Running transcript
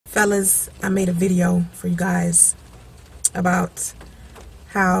Fellas, I made a video for you guys about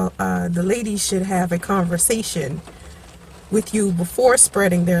how the ladies should have a conversation with you before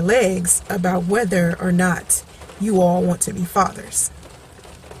spreading their legs about whether or not you all want to be fathers.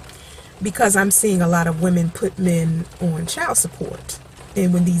 Because I'm seeing a lot of women put men on child support.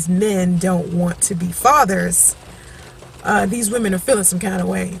 And when these men don't want to be fathers, these women are feeling some kind of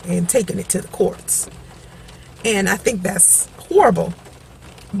way and taking it to the courts. And I think that's horrible,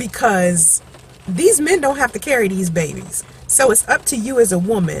 because these men don't have to carry these babies. So it's up to you as a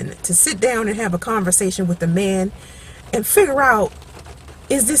woman to sit down and have a conversation with the man and figure out,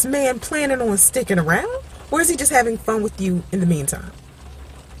 is this man planning on sticking around, or is he just having fun with you in the meantime?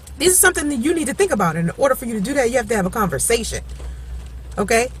 This is something that you need to think about. And in order for you to do that, you have to have a conversation.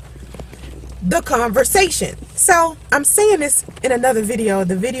 Okay? The conversation. So I'm saying this in another video.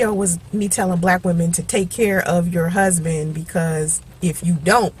 The video was me telling black women to take care of your husband, because if you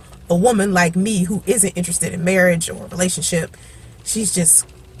don't, a woman like me who isn't interested in marriage or a relationship, she's just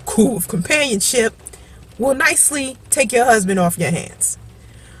cool with companionship, will nicely take your husband off your hands.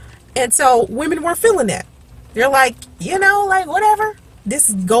 And so women were feeling that. They're like, like whatever.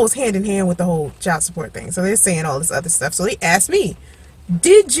 This goes hand in hand with the whole child support thing. So they're saying all this other stuff. So they asked me,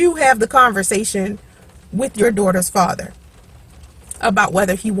 did you have the conversation with your daughter's father about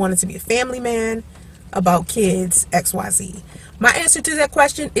whether he wanted to be a family man, about kids, XYZ? My answer to that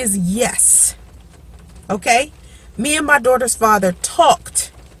question is yes. Okay? Me and my daughter's father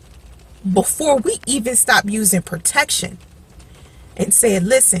talked before we even stopped using protection and said,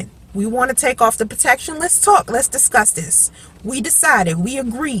 listen, we want to take off the protection. Let's talk. Let's discuss this. We decided, we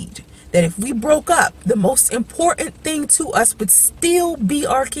agreed that if we broke up, the most important thing to us would still be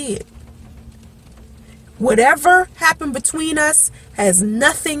our kid. Whatever happened between us has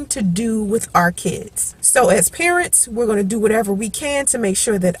nothing to do with our kids. So as parents, we're going to do whatever we can to make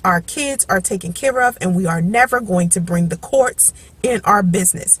sure that our kids are taken care of, and we are never going to bring the courts in our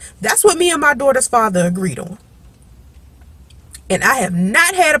business. That's what me and my daughter's father agreed on. And I have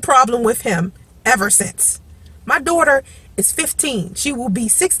not had a problem with him ever since. My daughter is 15. She will be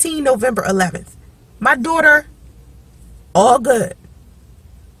 16 November 11th. My daughter, all good.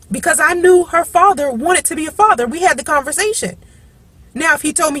 Because I knew her father wanted to be a father. We had the conversation. Now, if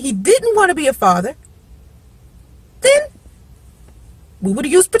he told me he didn't want to be a father, then we would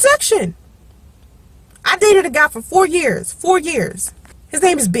have used protection. I dated a guy for 4 years. 4 years. His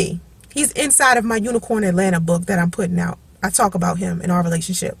name is B. He's inside of my Unicorn Atlanta book that I'm putting out. I talk about him and our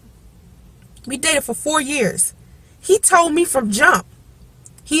relationship. We dated for 4 years. He told me from jump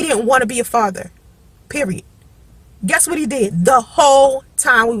he didn't want to be a father. Period. Guess what he did the whole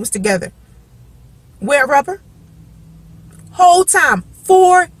time we was together? Wear rubber. Whole time.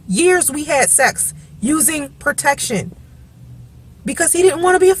 4 years we had sex using protection. Because he didn't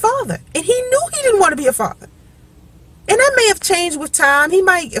want to be a father. And he knew he didn't want to be a father. And that may have changed with time. He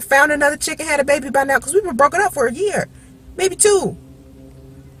might have found another chick and had a baby by now, because we were broken up for a year. Maybe 2.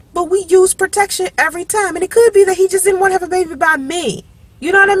 But we used protection every time. And it could be that he just didn't want to have a baby by me.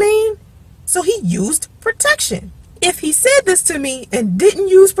 You know what I mean? So he used protection. If he said this to me and didn't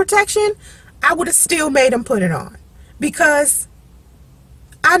use protection, I would have still made him put it on. Because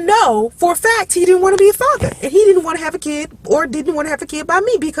I know for a fact he didn't want to be a father. And he didn't want to have a kid, or didn't want to have a kid by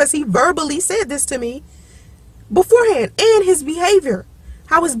me, because he verbally said this to me beforehand. And his behavior,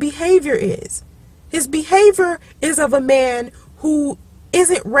 how his behavior is. His behavior is of a man who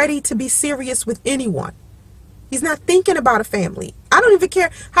isn't ready to be serious with anyone. He's not thinking about a family. I don't even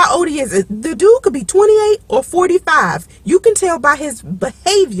care how old he is. The dude could be 28 or 45. You can tell by his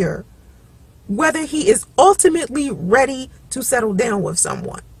behavior whether he is ultimately ready to settle down with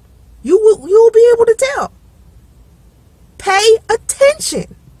someone. You'll be able to tell. Pay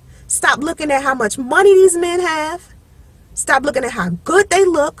attention. Stop looking at how much money these men have. Stop looking at how good they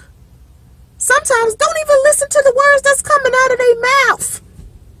look. Sometimes don't even listen to the words that's coming out of their mouth.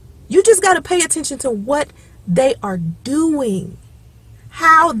 You just got to pay attention to what they are doing,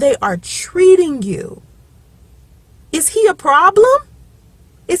 how they are treating you. Is he a problem?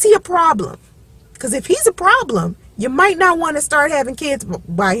 Is he a problem? Because if he's a problem, you might not want to start having kids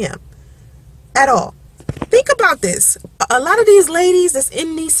by him at all. Think about this. A lot of these ladies that's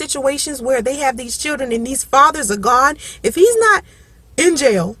in these situations where they have these children and these fathers are gone, if he's not in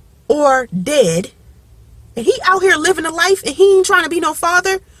jail or dead, and he out here living a life and he ain't trying to be no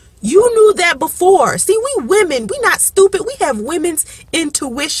father, you knew that before. See, we women, we not stupid. We have women's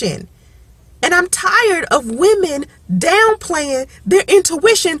intuition. And I'm tired of women downplaying their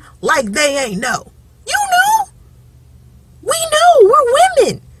intuition like they ain't know. You know. We know. We're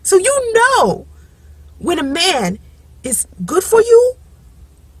women. So you know when a man is good for you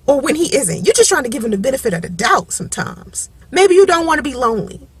or when he isn't. You're just trying to give him the benefit of the doubt sometimes. Maybe you don't want to be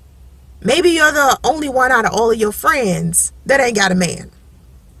lonely. Maybe you're the only one out of all of your friends that ain't got a man.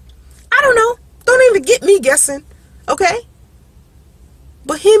 I don't know. Don't even get me guessing, okay?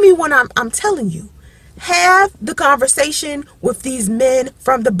 But hear me when I'm telling you. Have the conversation with these men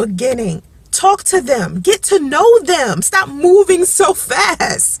from the beginning. Talk to them. Get to know them. Stop moving so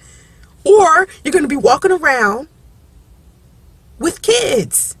fast. Or you're going to be walking around with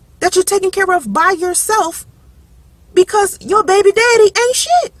kids that you're taking care of by yourself because your baby daddy ain't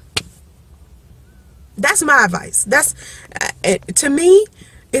shit. That's my advice. That's, to me,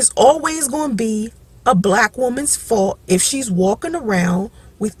 it's always going to be a black woman's fault if she's walking around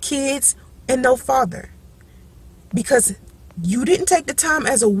with kids and no father. Because you didn't take the time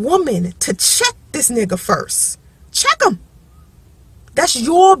as a woman to check this nigga first. Check him. That's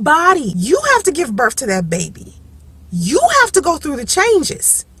your body. You have to give birth to that baby. You have to go through the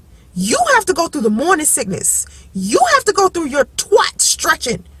changes. You have to go through the morning sickness. You have to go through your twat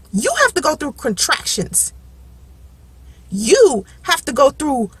stretching. You have to go through contractions. You have to go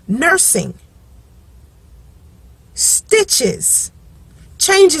through nursing, stitches,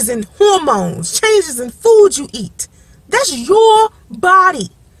 changes in hormones, changes in food you eat. That's your body.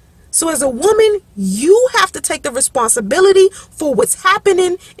 So as a woman, you have to take the responsibility for what's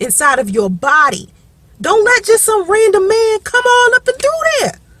happening inside of your body. Don't let just some random man come all up and through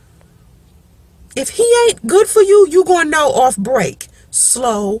there. If he ain't good for you, you're going to know off break.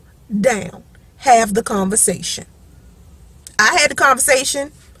 Slow down. Have the conversation. I had the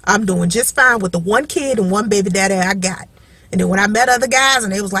conversation. I'm doing just fine with the one kid and one baby daddy I got. And then when I met other guys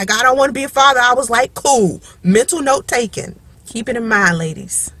and they was like, I don't want to be a father, I was like, cool. Mental note taken. Keep it in mind,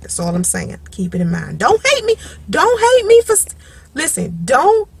 ladies. That's all I'm saying. Keep it in mind. Don't hate me. Don't hate me for... Listen,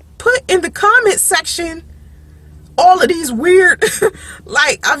 don't put in the comment section all of these weird...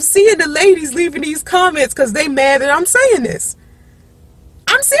 like, I'm seeing the ladies leaving these comments because they mad that I'm saying this.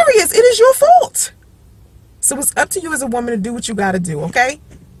 I'm serious. It is your fault. So it's up to you as a woman to do what you got to do, okay?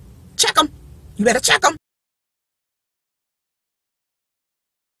 Check them. You better check them.